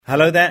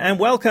Hello there and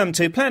welcome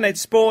to Planet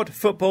Sport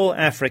Football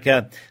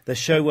Africa, the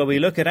show where we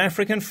look at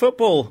African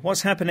football,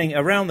 what's happening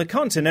around the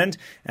continent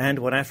and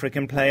what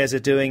African players are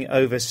doing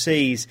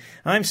overseas.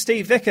 I'm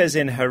Steve Vickers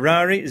in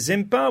Harare,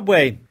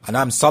 Zimbabwe. And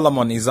I'm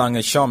Solomon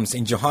Izange Shams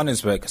in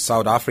Johannesburg,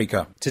 South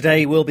Africa.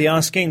 Today we'll be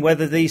asking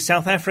whether the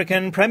South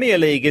African Premier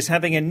League is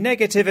having a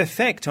negative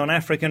effect on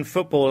African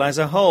football as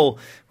a whole,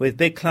 with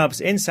big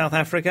clubs in South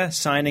Africa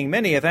signing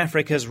many of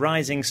Africa's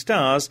rising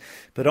stars,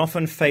 but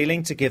often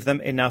failing to give them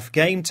enough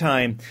game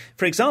time.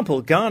 For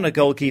example, Ghana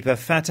goalkeeper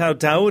Fatou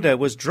Dauda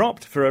was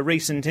dropped for a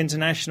recent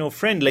international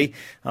friendly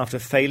after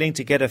failing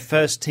to get a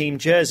first-team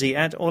jersey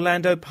at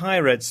Orlando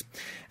Pirates.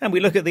 And we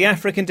look at the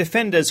African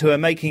defenders who are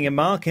making a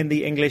mark in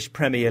the English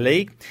Premier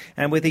League.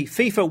 And with the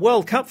FIFA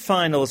World Cup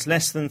finals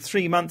less than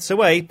 3 months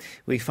away,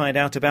 we find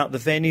out about the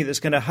venue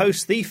that's going to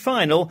host the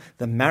final,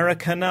 the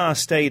Maracana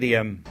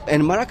Stadium.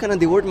 And Maracana,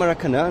 the word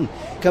Maracana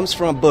comes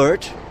from a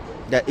bird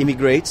that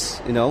immigrates,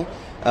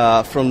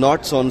 from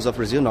north zones of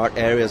Brazil, north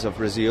areas of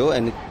Brazil,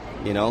 and,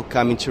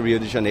 coming to Rio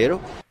de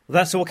Janeiro.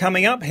 That's all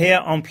coming up here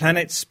on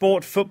Planet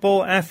Sport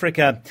Football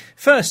Africa.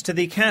 First to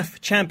the CAF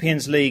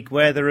Champions League,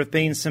 where there have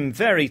been some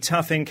very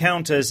tough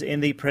encounters in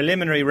the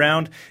preliminary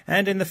round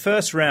and in the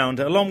first round,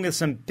 along with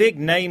some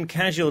big-name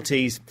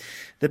casualties.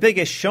 The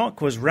biggest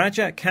shock was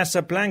Raja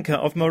Casablanca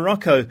of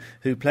Morocco,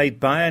 who played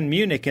Bayern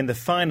Munich in the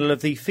final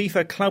of the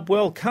FIFA Club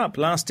World Cup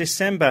last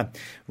December.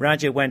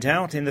 Raja went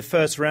out in the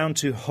first round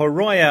to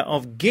Horoya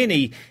of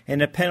Guinea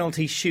in a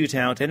penalty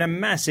shootout in a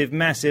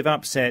massive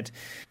upset.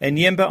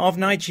 Enyimba of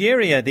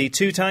Nigeria, the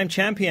two-time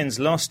champions,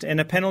 lost in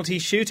a penalty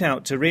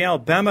shootout to Real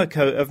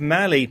Bamako of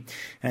Mali.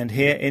 And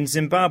here in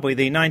Zimbabwe,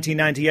 the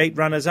 1998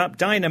 runners-up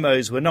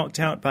Dynamos were knocked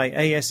out by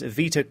AS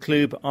Vita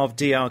Club of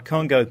DR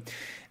Congo.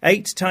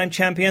 8-time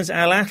champions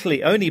Al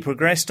Ahly only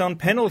progressed on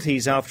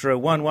penalties after a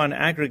 1-1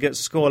 aggregate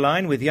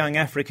scoreline with Young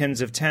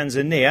Africans of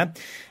Tanzania.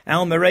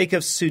 Al Merreikh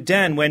of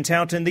Sudan went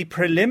out in the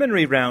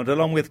preliminary round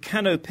along with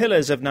Kano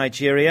Pillars of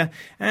Nigeria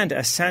and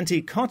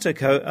Asante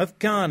Kotoko of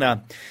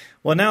Ghana.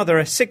 Well, now there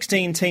are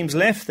 16 teams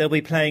left. They'll be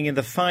playing in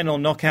the final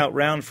knockout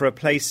round for a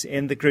place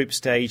in the group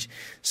stage.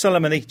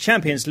 Solomon, the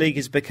Champions League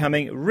is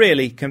becoming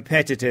really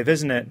competitive,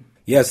 isn't it?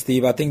 Yes,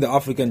 Steve, I think the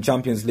African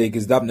Champions League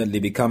is definitely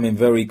becoming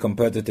very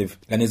competitive,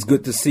 and it's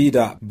good to see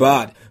that.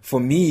 But for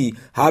me,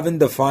 having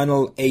the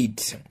final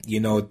 8,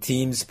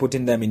 teams,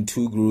 putting them in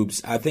 2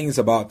 groups, I think it's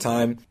about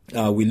time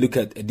we look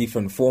at a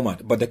different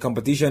format. But the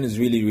competition is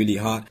really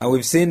hard. And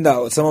we've seen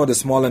that some of the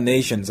smaller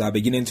nations are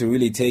beginning to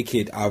really take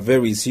it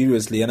very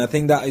seriously. And I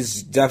think that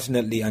is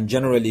definitely and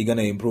generally going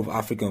to improve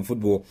African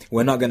football.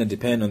 We're not going to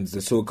depend on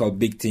the so-called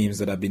big teams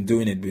that have been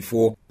doing it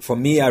before. For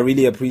me, I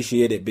really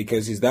appreciate it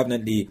because it's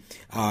definitely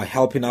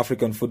helping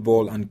African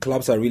football, and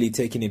clubs are really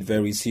taking it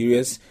very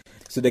serious.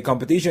 So the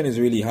competition is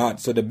really hard.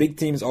 So the big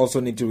teams also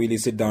need to really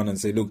sit down and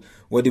say, look,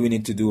 what do we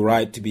need to do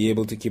right to be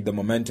able to keep the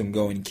momentum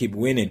going, keep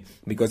winning?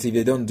 Because if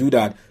they don't do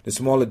that, the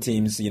smaller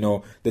teams,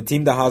 the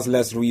team that has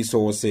less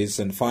resources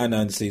and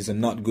finances and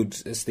not good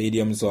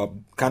stadiums or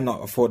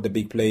cannot afford the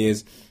big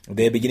players,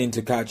 they're beginning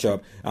to catch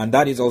up. And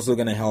that is also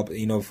going to help,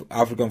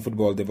 African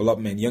football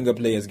development, younger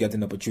players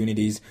getting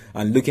opportunities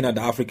and looking at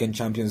the African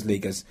Champions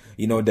League as,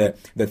 the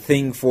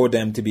thing for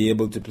them to be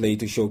able to play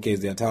to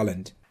showcase their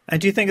talent. And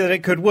do you think that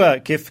it could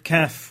work if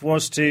CAF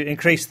was to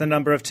increase the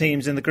number of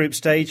teams in the group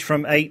stage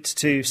from 8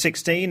 to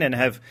 16 and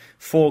have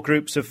 4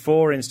 groups of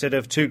 4 instead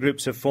of 2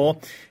 groups of 4?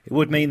 It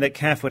would mean that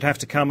CAF would have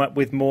to come up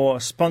with more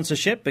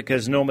sponsorship,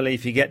 because normally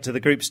if you get to the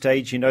group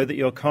stage, you know that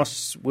your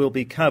costs will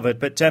be covered.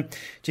 But do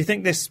you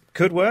think this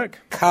could work?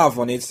 CAF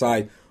on its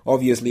side,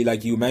 obviously,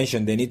 like you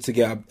mentioned, they need to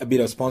get a bit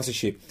of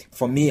sponsorship.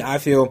 For me, I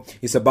feel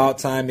it's about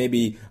time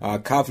maybe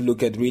CAF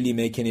look at really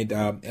making it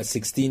a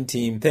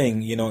 16-team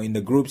thing, in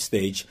the group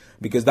stage,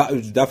 because that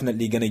is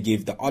definitely going to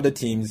give the other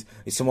teams,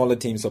 the smaller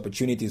teams,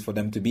 opportunities for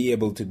them to be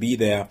able to be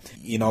there,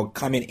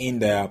 coming in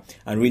there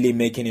and really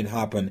making it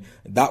happen.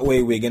 That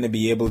way, we're going to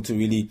be able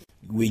to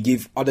we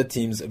give other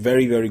teams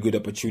very good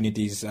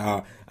opportunities,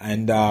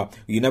 and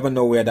you never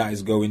know where that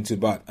is going to.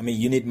 But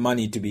you need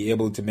money to be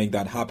able to make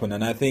that happen.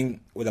 And I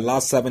think with the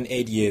last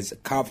 7-8 years,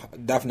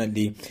 CAF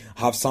definitely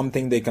have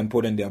something they can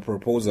put in their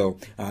proposal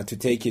to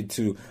take it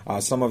to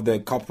some of the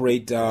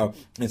corporate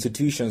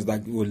institutions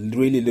that will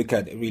really look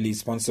at really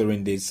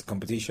sponsoring this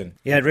competition.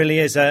 Yeah, it really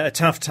is a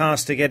tough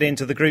task to get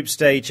into the group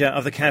stage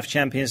of the CAF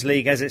Champions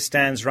League as it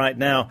stands right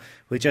now,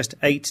 with just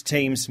 8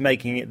 teams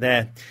making it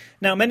there.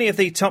 Now, many of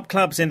the top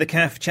clubs in the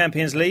CAF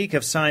Champions League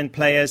have signed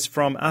players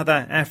from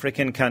other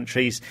African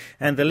countries,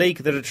 and the league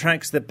that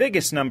attracts the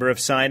biggest number of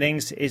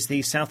signings is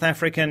the South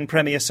African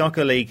Premier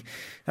Soccer League.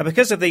 Now,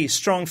 because of the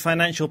strong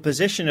financial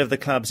position of the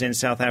clubs in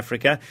South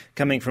Africa,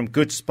 coming from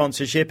good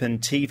sponsorship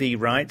and TV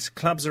rights,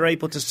 clubs are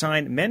able to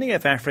sign many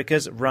of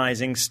Africa's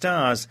rising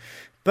stars.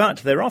 But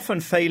they're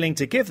often failing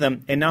to give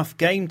them enough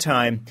game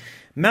time.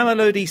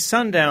 Mamelodi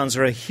Sundowns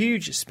are a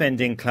huge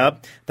spending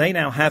club. They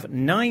now have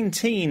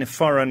 19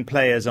 foreign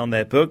players on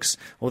their books,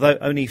 although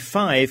only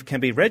 5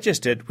 can be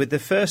registered with the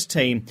first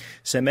team.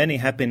 So many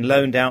have been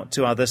loaned out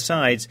to other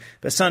sides.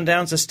 But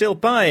Sundowns are still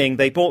buying.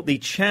 They bought the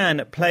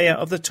Chan player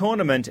of the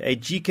tournament,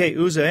 Ejike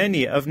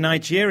Uzoeni of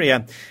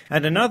Nigeria,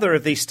 and another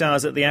of the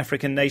stars at the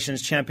African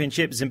Nations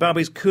Championship,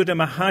 Zimbabwe's Kuda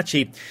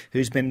Mahachi,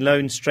 who's been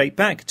loaned straight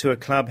back to a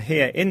club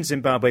here in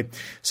Zimbabwe.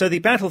 So the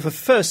battle for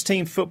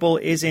first-team football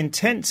is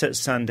intense at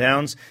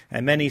Sundowns,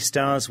 and many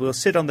stars will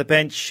sit on the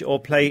bench or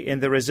play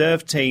in the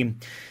reserve team.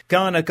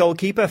 Ghana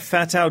goalkeeper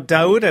Fatou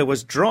Daouda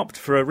was dropped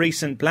for a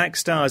recent Black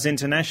Stars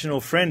international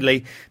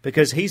friendly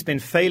because he's been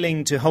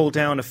failing to hold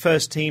down a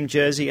first-team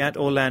jersey at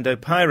Orlando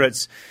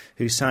Pirates,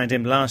 who signed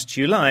him last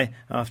July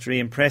after he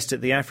impressed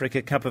at the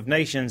Africa Cup of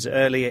Nations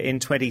earlier in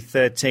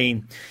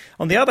 2013.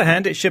 On the other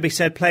hand, it should be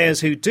said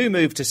players who do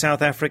move to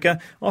South Africa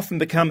often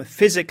become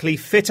physically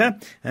fitter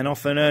and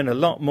often earn a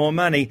lot more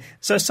money.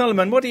 So,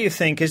 Solomon, what do you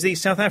think? Is the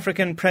South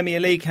African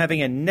Premier League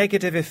having a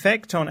negative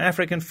effect on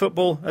African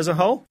football as a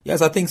whole?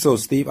 Yes, I think so,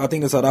 Steve. I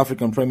think the South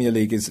African Premier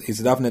League is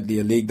definitely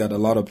a league that a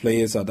lot of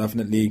players are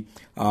definitely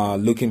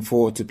looking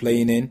forward to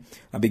playing in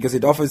because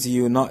it offers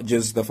you not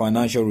just the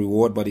financial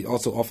reward, but it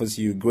also offers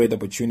you great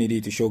opportunity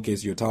to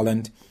showcase your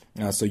talent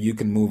so you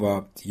can move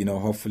up,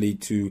 hopefully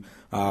to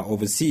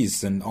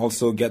overseas and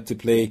also get to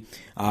play,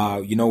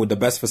 with the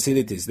best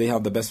facilities. They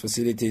have the best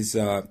facilities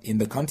in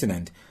the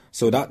continent.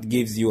 So that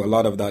gives you a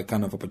lot of that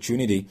kind of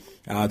opportunity.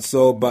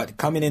 But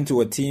coming into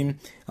a team,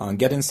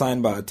 getting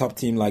signed by a top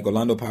team like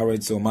Orlando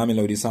Pirates or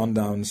Mamelodi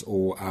Sundowns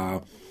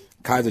or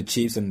Kaizer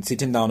Chiefs and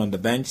sitting down on the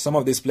bench. Some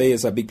of these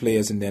players are big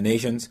players in their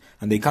nations,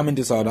 and they come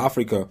into South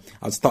Africa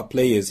as top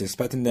players,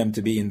 expecting them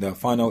to be in the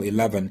final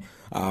 11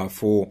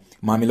 for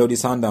Mamelodi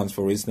Sundowns,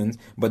 for instance,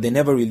 but they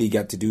never really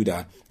get to do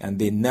that, and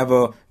they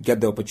never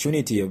get the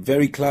opportunity. A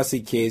very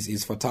classic case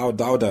is Fatou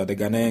Daouda, the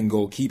Ghanaian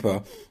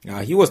goalkeeper.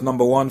 He was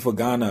number 1 for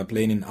Ghana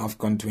playing in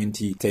AFCON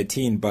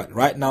 2013, but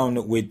right now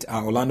with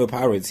Orlando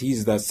Pirates,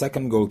 he's the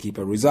second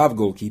goalkeeper, reserve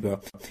goalkeeper.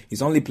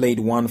 He's only played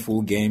 1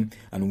 full game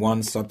and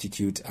 1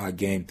 substitute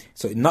game.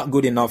 So not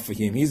good enough for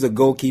him. He's a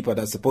goalkeeper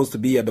that's supposed to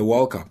be at the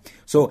World Cup.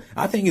 So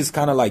I think it's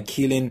kind of like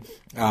killing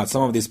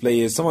some of these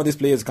players. Some of these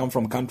players come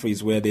from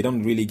countries where they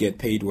don't really get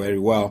paid very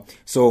well.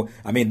 So,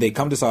 they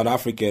come to South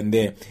Africa and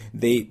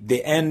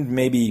they earn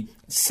maybe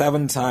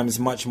 7 times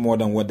much more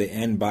than what they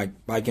earn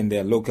back in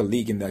their local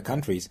league in their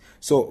countries.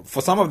 So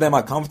for some of them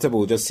are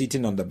comfortable just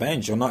sitting on the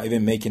bench or not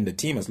even making the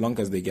team as long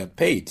as they get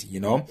paid,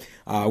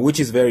 which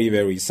is very,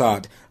 very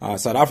sad.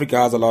 South Africa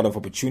has a lot of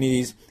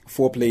opportunities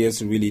for players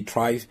to really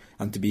thrive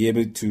and to be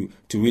able to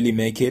really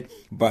make it.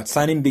 But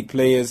signing big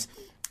players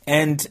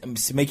and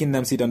making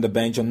them sit on the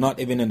bench or not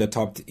even in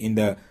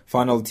the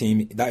final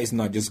team, that is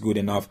not just good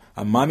enough.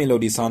 And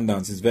Mamelodi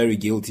Sundowns is very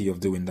guilty of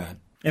doing that.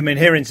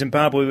 Here in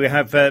Zimbabwe, we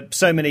have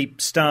so many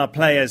star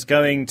players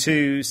going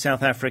to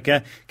South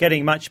Africa,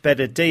 getting much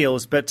better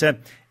deals, but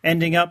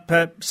ending up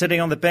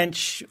sitting on the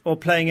bench or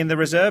playing in the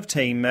reserve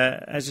team.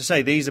 As you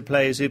say, these are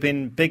players who've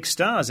been big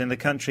stars in the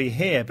country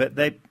here, but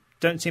they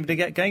don't seem to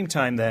get game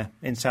time there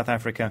in South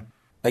Africa.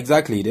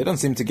 Exactly. They don't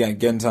seem to get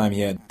game time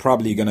here.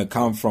 Probably going to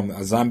come from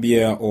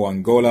Zambia or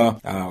Angola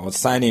or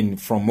signing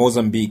from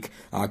Mozambique,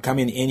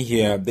 coming in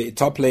here. The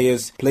top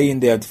players playing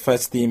their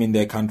first team in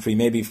their country,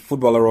 maybe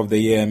footballer of the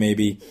year,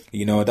 maybe,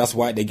 that's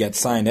why they get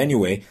signed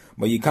anyway.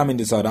 But you come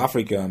into South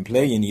Africa and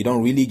play and you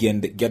don't really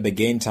get the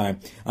game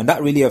time. And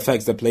that really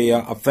affects the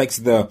player, affects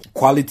the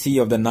quality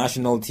of the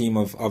national team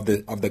of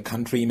the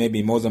country,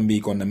 maybe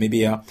Mozambique or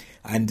Namibia.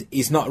 And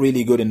it's not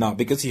really good enough.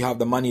 Because you have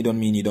the money don't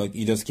mean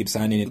you just keep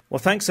signing it. Well,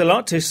 thanks a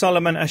lot to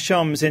Solomon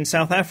Ashoms in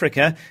South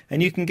Africa.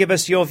 And you can give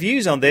us your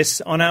views on this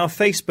on our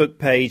Facebook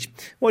page.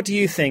 What do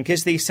you think?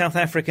 Is the South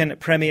African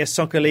Premier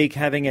Soccer League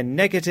having a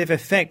negative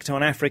effect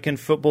on African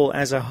football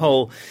as a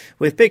whole?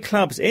 With big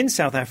clubs in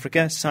South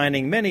Africa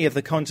signing many of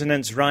the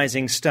continent's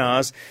rising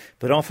stars,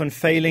 but often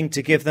failing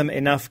to give them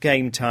enough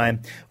game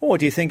time? Or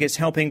do you think it's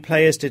helping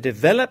players to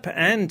develop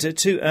and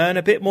to earn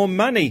a bit more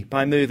money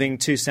by moving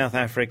to South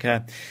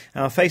Africa?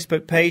 Our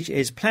Facebook page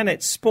is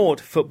Planet Sport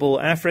Football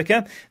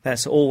Africa.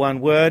 That's all one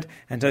word.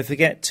 And don't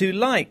forget to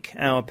like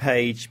our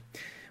page.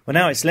 Well,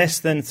 now it's less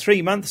than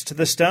 3 months to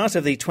the start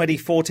of the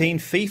 2014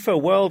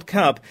 FIFA World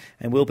Cup,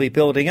 and we'll be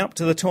building up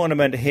to the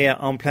tournament here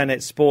on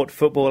Planet Sport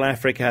Football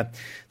Africa.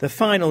 The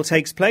final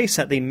takes place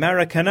at the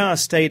Maracana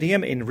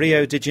Stadium in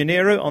Rio de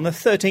Janeiro on the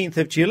 13th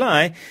of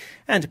July,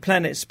 and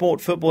Planet Sport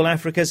Football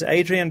Africa's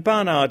Adrian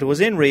Barnard was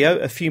in Rio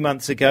a few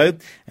months ago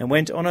and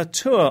went on a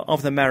tour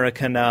of the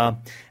Maracana,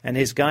 and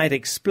his guide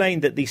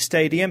explained that the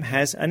stadium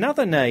has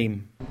another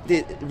name.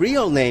 The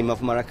real name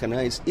of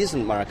Maracana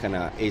isn't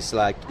Maracana. It's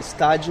like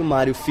Estádio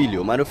Mário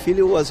Filho. Mário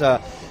Filho was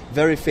a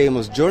very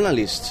famous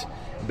journalist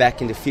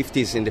back in the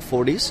 50s and the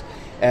 40s.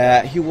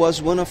 He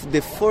was one of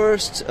the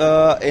first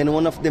and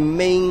one of the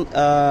main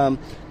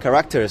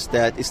characters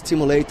that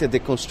stimulated the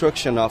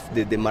construction of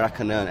the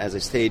Maracanã as a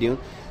stadium.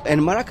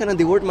 And Maracanã,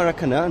 the word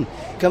Maracanã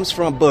comes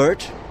from a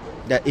bird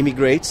that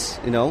immigrates,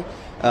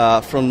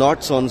 from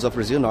north zones of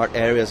Brazil, north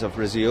areas of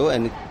Brazil,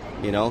 and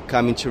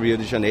coming to Rio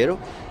de Janeiro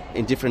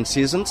in different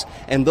seasons.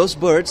 And those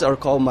birds are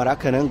called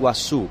Maracana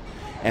Guaçu.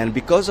 And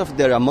because of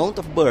the amount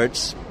of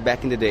birds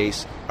back in the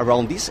days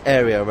around this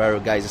area where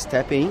guys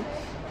step in,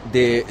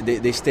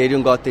 the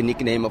stadium got the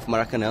nickname of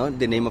Maracanã,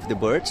 the name of the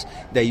birds.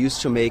 They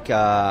used to make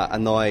a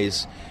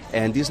noise,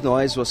 and this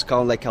noise was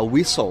called like a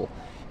whistle.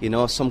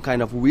 Some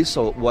kind of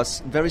whistle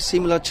was very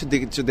similar to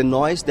the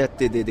noise that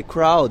the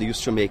crowd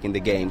used to make in the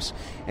games,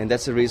 and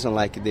that's the reason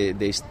like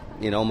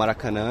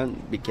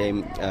Maracanã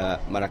became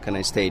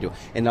Maracana Stadium.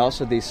 And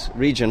also this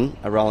region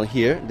around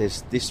here,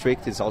 this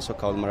district is also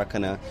called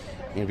Maracanã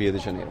in Rio de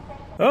Janeiro.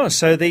 Oh,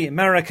 so the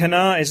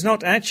Maracana is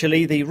not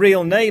actually the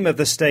real name of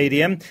the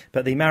stadium,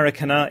 but the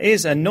Maracana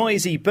is a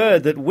noisy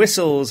bird that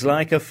whistles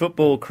like a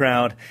football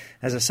crowd.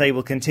 As I say,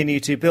 we'll continue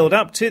to build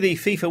up to the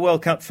FIFA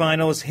World Cup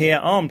finals here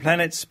on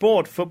Planet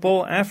Sport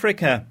Football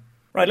Africa.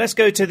 Right, let's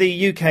go to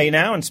the UK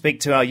now and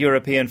speak to our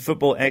European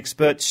football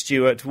expert,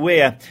 Stuart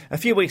Weir. A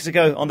few weeks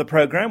ago on the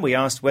programme, we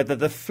asked whether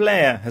the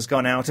flair has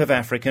gone out of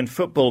African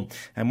football.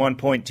 And one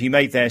point you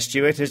made there,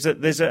 Stuart, is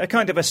that there's a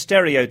kind of a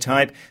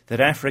stereotype that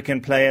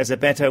African players are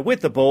better with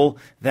the ball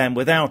than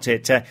without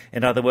it.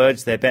 In other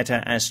words, they're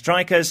better as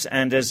strikers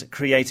and as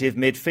creative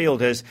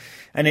midfielders.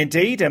 And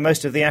indeed,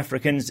 most of the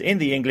Africans in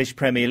the English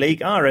Premier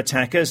League are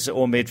attackers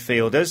or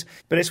midfielders.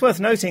 But it's worth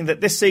noting that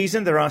this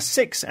season there are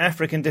 6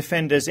 African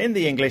defenders in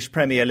the English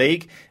Premier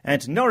League,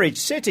 and Norwich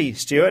City,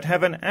 Stuart,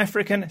 have an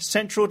African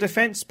central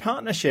defence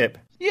partnership.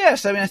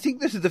 Yes, I think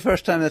this is the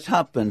first time that's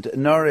happened.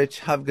 Norwich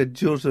have got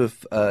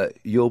Joseph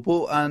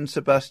Yobo and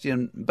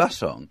Sebastian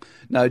Bassong.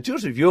 Now,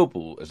 Joseph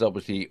Yobo is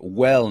obviously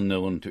well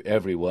known to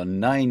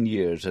everyone. 9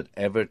 years at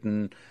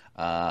Everton,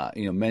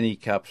 many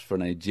caps for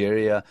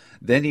Nigeria.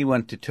 Then he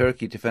went to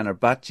Turkey to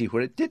Fenerbahce,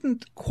 where it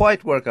didn't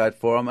quite work out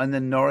for him. And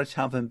then Norwich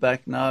have him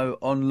back now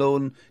on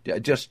loan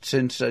just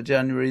since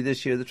January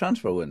this year, the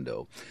transfer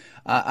window.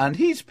 And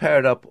he's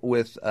paired up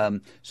with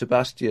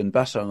Sebastian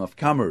Bassong of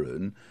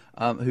Cameroon,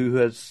 who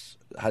has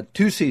had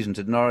 2 seasons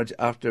at Norwich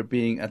after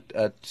being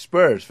at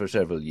Spurs for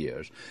several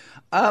years.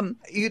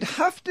 You'd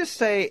have to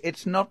say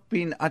it's not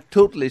been a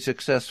totally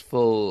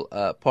successful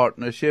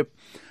partnership.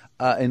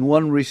 In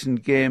one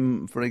recent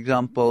game, for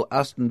example,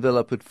 Aston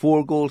Villa put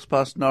 4 goals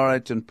past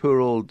Norwich, and poor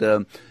old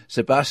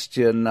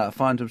Sebastian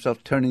found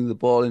himself turning the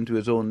ball into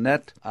his own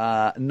net.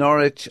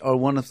 Norwich are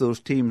one of those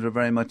teams who are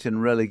very much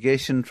in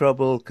relegation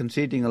trouble,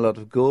 conceding a lot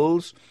of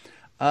goals.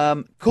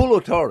 Kolo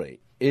Toure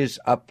is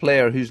a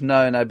player who's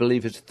now in, I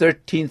believe, his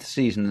 13th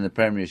season in the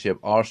Premiership,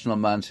 Arsenal,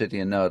 Man City,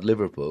 and now at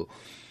Liverpool.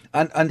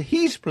 And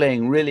he's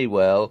playing really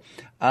well,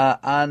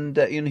 and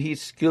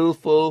he's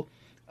skillful,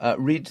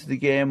 reads the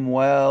game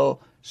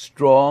well,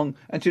 strong,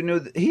 and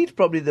he's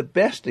probably the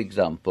best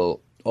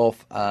example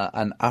of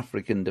an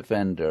African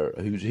defender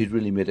who's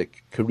really made a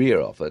career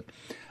of it.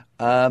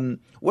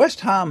 West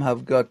Ham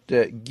have got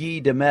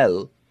Guy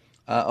Demel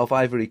of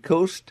Ivory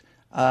Coast.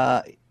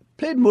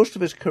 Played most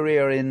of his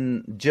career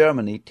in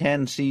Germany,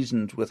 10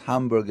 seasons with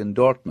Hamburg and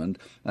Dortmund,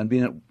 and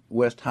been at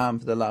West Ham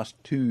for the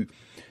last 2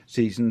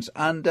 seasons.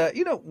 And,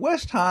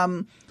 West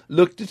Ham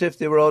looked as if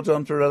they were odds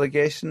on for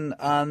relegation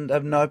and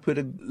have now put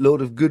a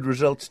load of good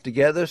results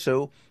together.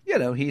 So,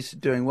 he's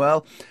doing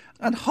well.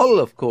 And Hull,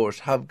 of course,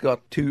 have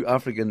got 2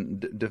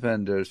 African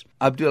defenders,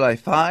 Abdoulaye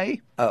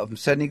Faye of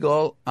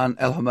Senegal and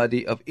El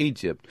Hamadi of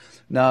Egypt.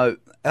 Now,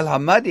 El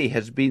Hamadi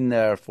has been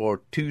there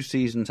for 2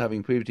 seasons,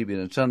 having previously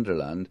been at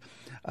Sunderland.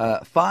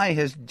 Faye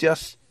he's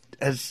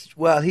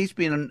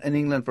been in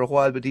England for a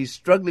while, but he's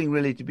struggling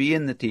really to be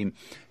in the team.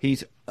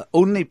 He's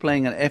only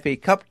playing in FA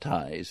Cup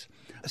ties,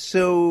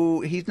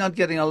 so he's not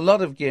getting a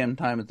lot of game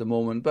time at the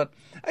moment. But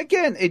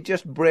again, it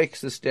just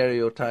breaks the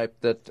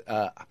stereotype that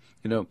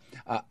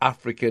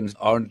Africans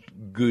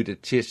aren't good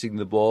at chasing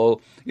the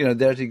ball.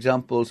 There's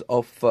examples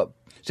of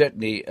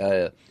certainly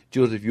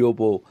Joseph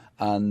Yobo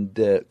and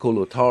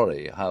Kolo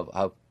Toure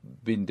have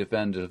been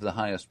defenders of the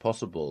highest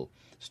possible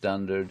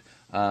standard,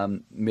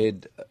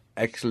 made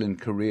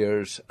excellent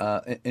careers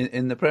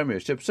in the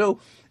Premiership. So,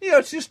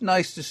 it's just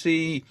nice to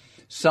see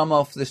some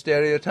of the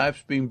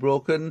stereotypes being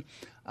broken.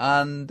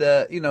 And,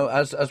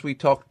 as we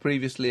talked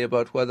previously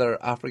about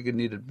whether Africa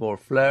needed more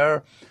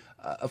flair,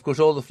 of course,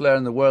 all the flair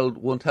in the world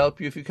won't help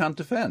you if you can't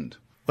defend.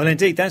 Well,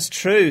 indeed, that's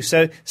true.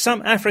 So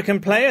some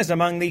African players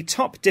among the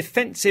top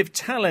defensive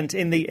talent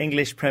in the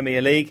English Premier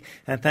League.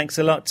 And thanks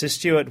a lot to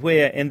Stuart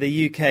Weir in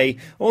the UK.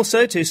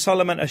 Also to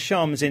Solomon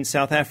Ashoms in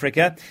South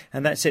Africa.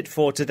 And that's it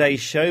for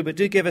today's show. But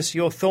do give us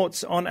your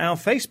thoughts on our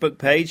Facebook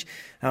page.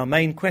 Our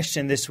main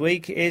question this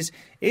week is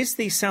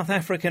the South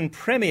African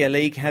Premier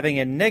League having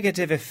a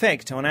negative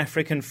effect on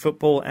African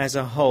football as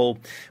a whole,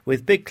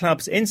 with big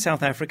clubs in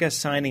South Africa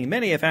signing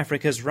many of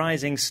Africa's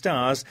rising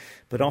stars,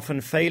 but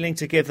often failing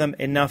to give them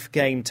enough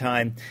game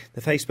time?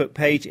 The Facebook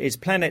page is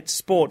Planet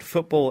Sport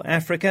Football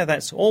Africa.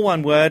 That's all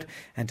one word.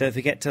 And don't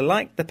forget to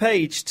like the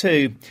page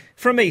too.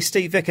 From me,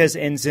 Steve Vickers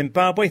in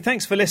Zimbabwe,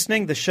 thanks for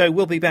listening. The show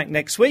will be back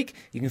next week.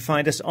 You can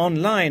find us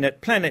online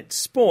at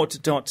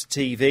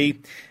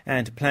planetsport.tv.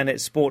 And Planet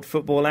Sport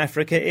Football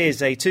Africa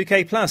is a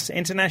 2K Plus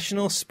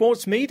international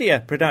sports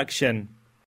media production.